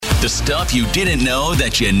The stuff you didn't know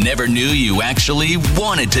that you never knew you actually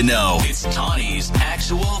wanted to know. It's Tawinee's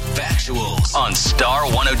Actual Factuals on Star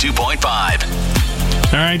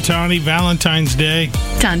 102.5. All right, Tawny, Valentine's Day.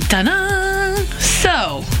 Dun, dun, dun.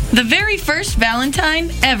 So, the very first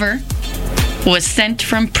Valentine ever was sent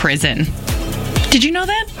from prison. Did you know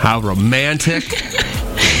that? How romantic.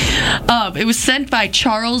 It was sent by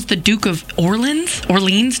Charles, the Duke of Orleans.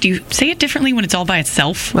 Orleans? Do you say it differently when it's all by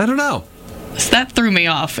itself? I don't know. So that threw me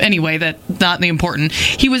off. Anyway, that's not the important.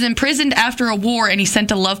 He was imprisoned after a war, and he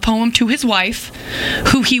sent a love poem to his wife,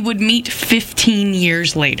 who he would meet 15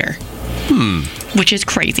 years later. Which is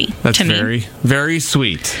crazy. That's to me. very, very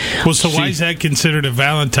sweet. Well, so why is that considered a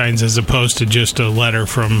Valentine's as opposed to just a letter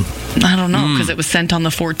from... I don't know, because it was sent on the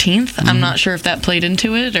 14th. I'm not sure if that played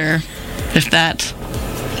into it, or if that...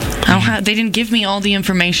 they didn't give me all the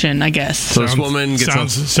information, I guess. So this woman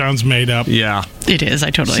gets sounds made up. Yeah. It is.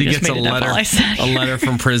 I totally She just gets made it up while I said a letter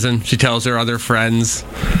from prison. She tells her other friends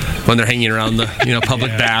when they're hanging around the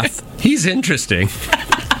public bath. He's interesting.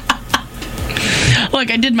 Look,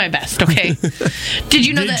 I did my best, okay? Did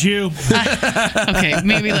you know that? Did you? Okay,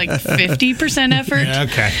 maybe like 50% effort. Yeah,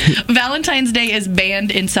 okay. Valentine's Day is banned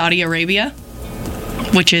in Saudi Arabia,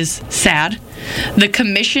 which is sad. The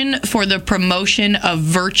Commission for the Promotion of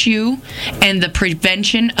Virtue and the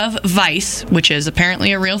Prevention of Vice, which is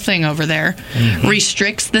apparently a real thing over there,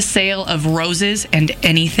 restricts the sale of roses and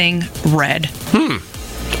anything red.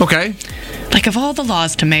 Okay. Like, of all the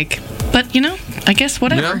laws to make. But, I guess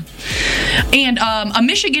whatever. Yeah. And a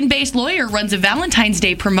Michigan-based lawyer runs a Valentine's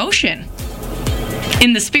Day promotion.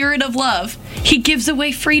 In the spirit of love, he gives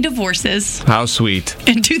away free divorces. How sweet.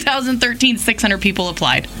 In 2013, 600 people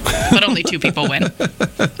applied, but only 2 people win,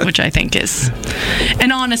 which I think is.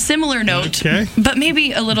 And on a similar note, but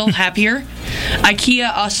maybe a little happier,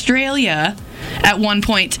 IKEA Australia at one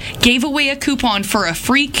point gave away a coupon for a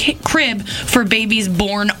free crib for babies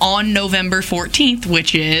born on November 14th,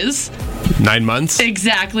 which is... 9 months?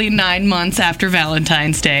 Exactly 9 months after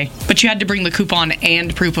Valentine's Day. But you had to bring the coupon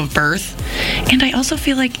and proof of birth. And I also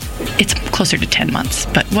feel like it's closer to 10 months,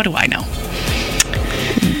 but what do I know?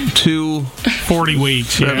 40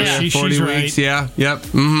 weeks. Yeah, 40 weeks, yeah. Yep.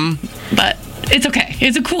 Mm-hmm. But it's okay.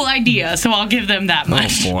 It's a cool idea, so I'll give them that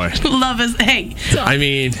much. Oh, boy. Love is... Hey. I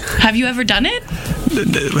mean... Have you ever done it?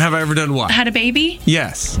 Have I ever done what? Had a baby?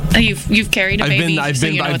 Yes. You've carried a baby? I've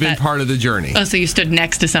been part of the journey. Oh, so you stood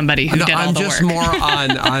next to somebody who did all the work. I'm just more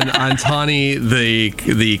on Tawny,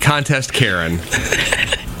 the contest Karen.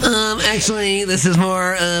 Actually, this is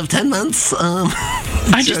more of 10 months.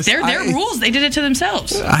 Their rules. They did it to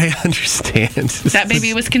themselves. I understand. That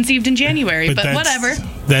baby was conceived in January, but whatever.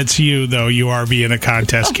 That's you, though. You are being a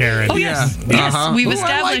contest Karen. Oh, yes. Yeah. Yes, we've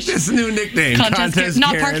established... I like this new nickname, contest Karen.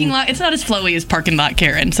 Not parking lot. It's not as flowy as parking lot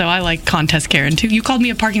Karen, so I like contest Karen, too. You called me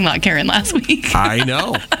a parking lot Karen last week. I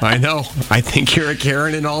know. I think you're a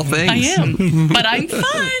Karen in all things. I am, but I'm fun.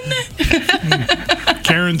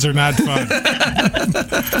 Karens are not fun.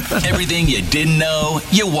 Everything you didn't know,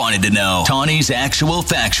 you wanted to know. Tawinee's Actual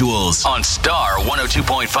Factuals on Star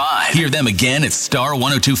 102.5. Hear them again at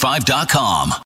star1025.com.